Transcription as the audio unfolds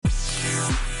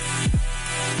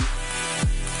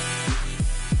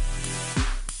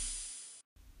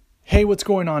Hey, what's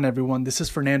going on, everyone? This is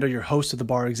Fernando, your host of the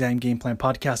Bar Exam Game Plan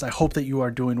Podcast. I hope that you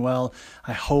are doing well.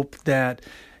 I hope that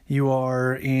you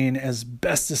are in as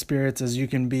best of spirits as you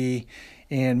can be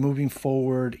and moving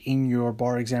forward in your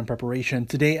bar exam preparation.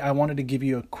 Today, I wanted to give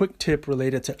you a quick tip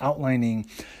related to outlining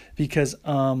because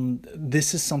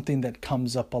this is something that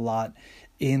comes up a lot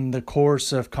in the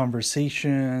course of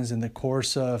conversations, in the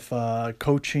course of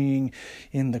coaching,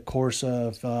 in the course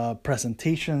of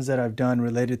presentations that I've done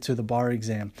related to the bar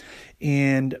exam.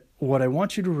 And what I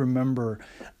want you to remember,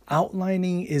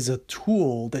 outlining is a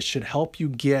tool that should help you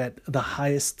get the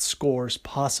highest scores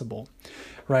possible,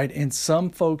 right? And some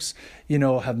folks,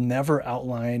 have never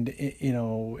outlined,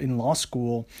 in law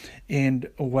school. And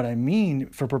what I mean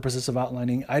for purposes of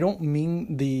outlining, I don't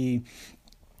mean the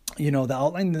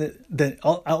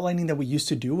outlining that we used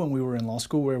to do when we were in law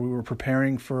school, where we were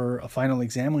preparing for a final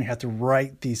exam. We had to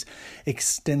write these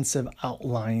extensive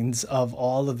outlines of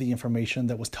all of the information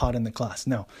that was taught in the class.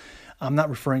 No, I'm not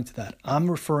referring to that.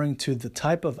 I'm referring to the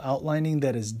type of outlining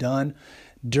that is done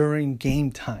during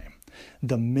game time,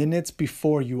 the minutes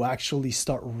before you actually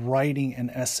start writing an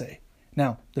essay.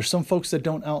 Now, there's some folks that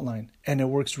don't outline, and it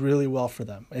works really well for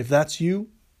them. If that's you,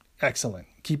 excellent.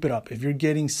 Keep it up. If you're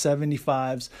getting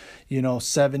 75s,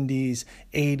 70s,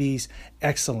 80s,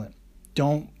 excellent.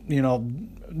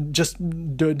 Don't, just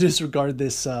disregard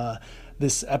this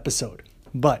episode.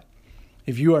 But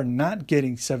if you are not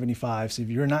getting 75s, if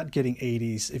you're not getting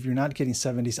 80s, if you're not getting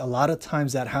 70s, a lot of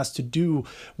times that has to do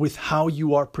with how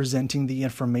you are presenting the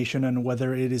information and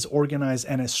whether it is organized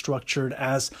and as structured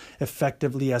as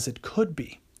effectively as it could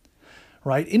be.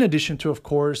 Right? In addition to, of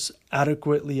course,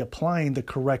 adequately applying the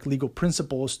correct legal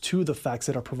principles to the facts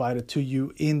that are provided to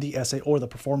you in the essay or the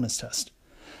performance test.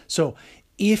 So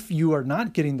if you are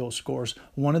not getting those scores,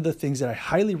 one of the things that I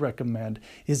highly recommend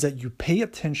is that you pay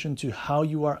attention to how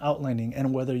you are outlining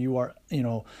and whether you are,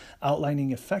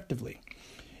 outlining effectively.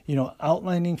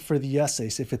 Outlining for the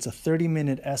essays, if it's a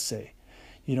 30-minute essay,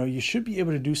 you should be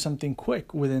able to do something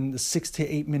quick within the 6 to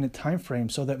 8 minute time frame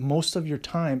so that most of your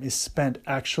time is spent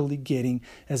actually getting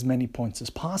as many points as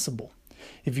possible.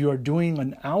 If you are doing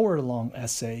an hour-long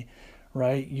essay,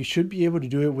 right, you should be able to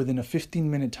do it within a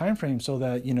 15-minute time frame so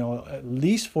that, at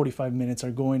least 45 minutes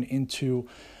are going into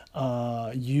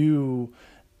you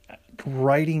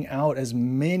writing out as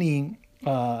many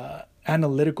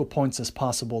analytical points as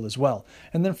possible as well.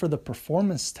 And then for the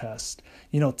performance test,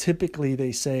 typically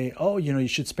they say, you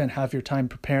should spend half your time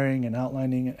preparing and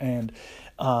outlining and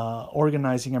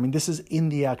organizing. I mean, this is in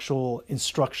the actual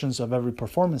instructions of every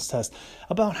performance test.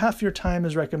 About half your time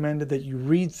is recommended that you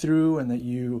read through and that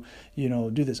you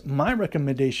do this. My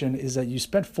recommendation is that you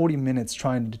spend 40 minutes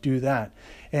trying to do that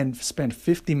and spend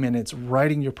 50 minutes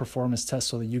writing your performance test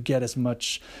so that you get as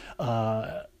much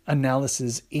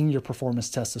analysis in your performance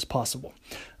test as possible.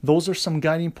 Those are some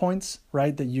guiding points,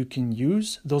 right, that you can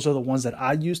use. Those are the ones that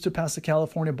I used to pass the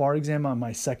California bar exam on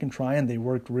my second try, and they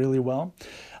worked really well.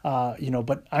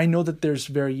 But I know that there's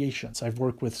variations. I've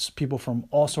worked with people from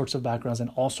all sorts of backgrounds and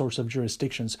all sorts of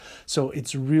jurisdictions. So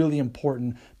it's really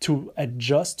important to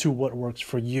adjust to what works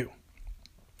for you.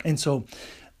 And so,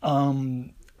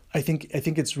 I think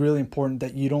it's really important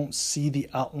that you don't see the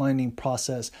outlining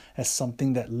process as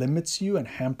something that limits you and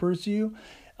hampers you.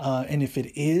 And if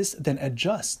it is, then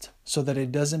adjust so that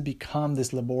it doesn't become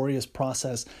this laborious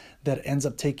process that ends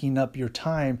up taking up your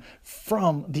time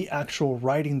from the actual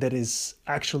writing that is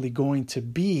actually going to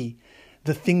be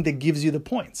the thing that gives you the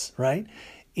points, right?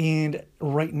 And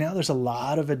right now, there's a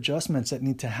lot of adjustments that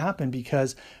need to happen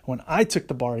because when I took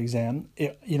the bar exam,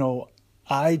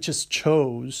 I just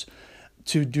chose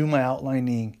to do my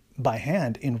outlining by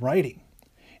hand in writing.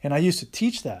 And I used to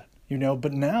teach that,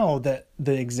 but now that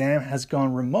the exam has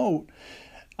gone remote,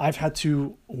 I've had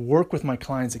to work with my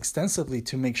clients extensively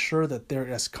to make sure that they're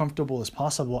as comfortable as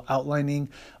possible outlining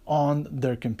on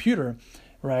their computer,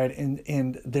 right?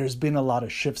 And there's been a lot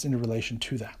of shifts in relation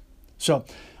to that. So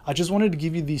I just wanted to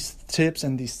give you these tips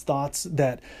and these thoughts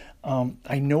that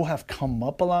I know have come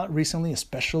up a lot recently,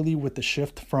 especially with the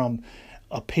shift from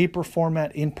a paper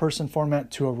format, in-person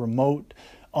format to a remote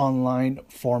online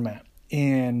format.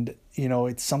 And,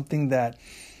 it's something that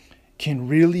can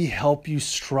really help you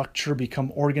structure,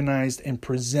 become organized, and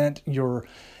present your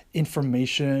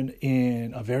information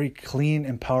in a very clean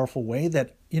and powerful way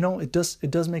that, it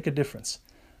does make a difference,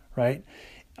 right?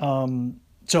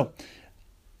 So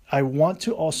I want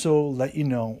to also let you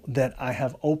know that I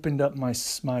have opened up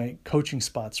my coaching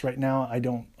spots. Right now, I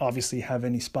don't obviously have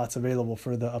any spots available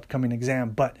for the upcoming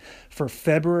exam, but for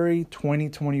February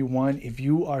 2021, if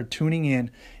you are tuning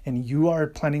in and you are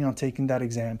planning on taking that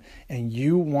exam and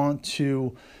you want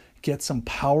to get some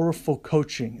powerful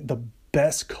coaching, the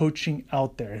best coaching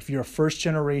out there. If you're a first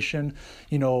generation,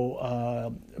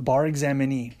 bar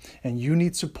examinee and you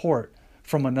need support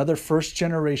from another first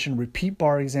generation repeat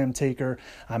bar exam taker,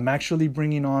 I'm actually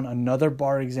bringing on another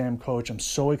bar exam coach. I'm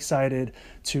so excited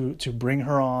to bring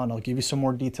her on. I'll give you some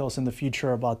more details in the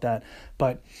future about that.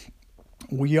 But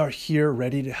we are here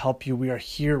ready to help you. We are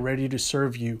here ready to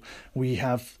serve you. We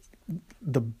have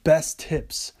the best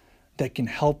tips that can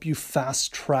help you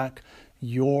fast track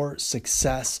your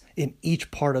success in each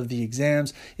part of the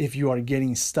exams. If you are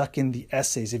getting stuck in the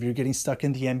essays, if you're getting stuck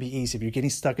in the MBEs, if you're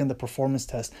getting stuck in the performance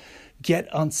test, get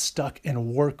unstuck and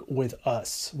work with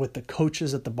us, with the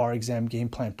coaches at the Bar Exam Game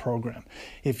Plan program.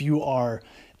 If you are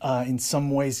in some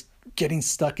ways getting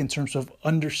stuck in terms of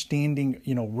understanding,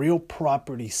 real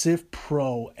property, Civ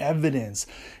Pro, evidence,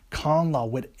 con law,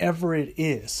 whatever it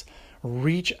is,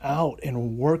 reach out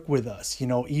and work with us.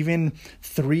 Even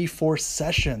 3-4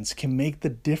 sessions can make the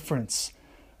difference,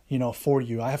 for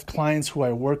you. I have clients who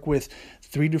I work with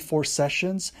 3 to 4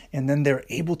 sessions, and then they're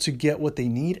able to get what they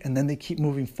need, and then they keep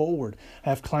moving forward. I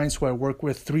have clients who I work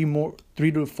with 3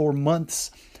 to 4 months,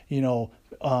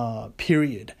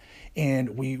 period.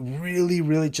 And we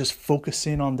really just focus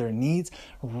in on their needs,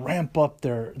 ramp up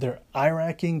their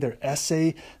IRACing, their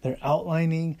essay, their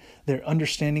outlining, their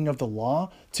understanding of the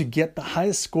law to get the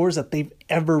highest scores that they've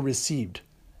ever received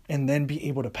and then be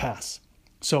able to pass.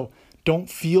 So don't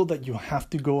feel that you have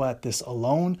to go at this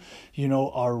alone.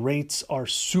 Our rates are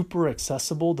super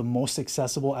accessible, the most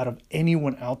accessible out of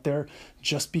anyone out there,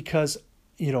 just because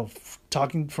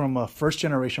talking from a first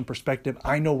generation perspective,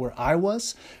 I know where I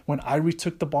was when I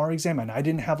retook the bar exam and I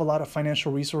didn't have a lot of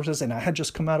financial resources and I had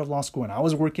just come out of law school and I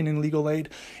was working in legal aid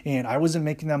and I wasn't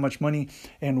making that much money.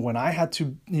 And when I had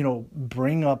to,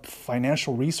 bring up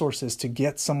financial resources to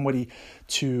get somebody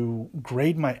to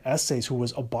grade my essays who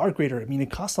was a bar grader,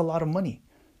 it cost a lot of money,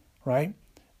 right?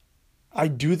 I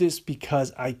do this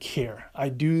because I care. I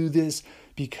do this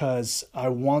because I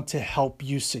want to help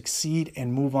you succeed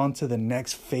and move on to the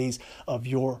next phase of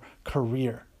your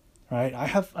career, right? I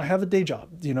have a day job.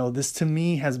 This to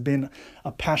me has been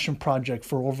a passion project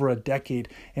for over a decade,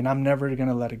 and I'm never going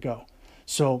to let it go.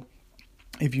 So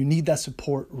if you need that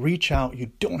support, reach out.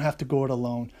 You don't have to go it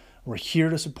alone. We're here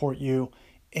to support you.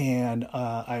 And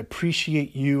I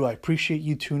appreciate you. I appreciate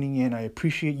you tuning in. I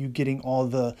appreciate you getting all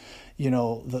the,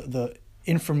 the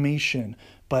information.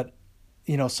 But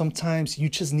sometimes you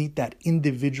just need that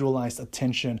individualized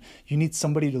attention. You need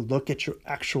somebody to look at your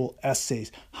actual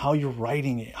essays, how you're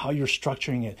writing it, how you're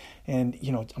structuring it. And,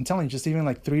 I'm telling you, just even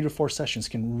like 3 to 4 sessions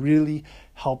can really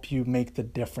help you make the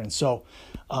difference. So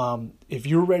if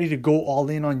you're ready to go all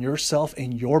in on yourself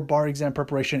and your bar exam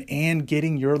preparation and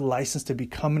getting your license to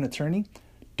become an attorney,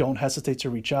 don't hesitate to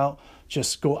reach out.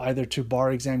 Just go either to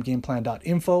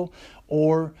barexamgameplan.info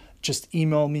or just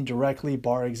email me directly,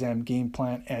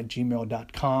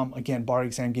 barexamgameplan@gmail.com. Again,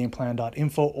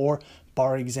 barexamgameplan.info or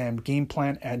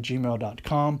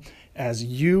barexamgameplan@gmail.com. As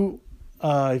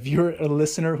if you're a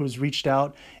listener who's reached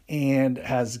out and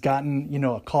has gotten,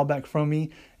 a callback from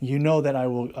me, that I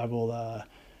will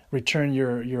return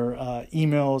your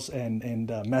emails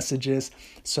and messages.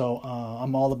 So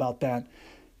I'm all about that.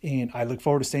 And I look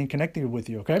forward to staying connected with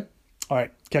you, okay? All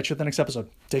right, catch you at the next episode.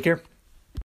 Take care.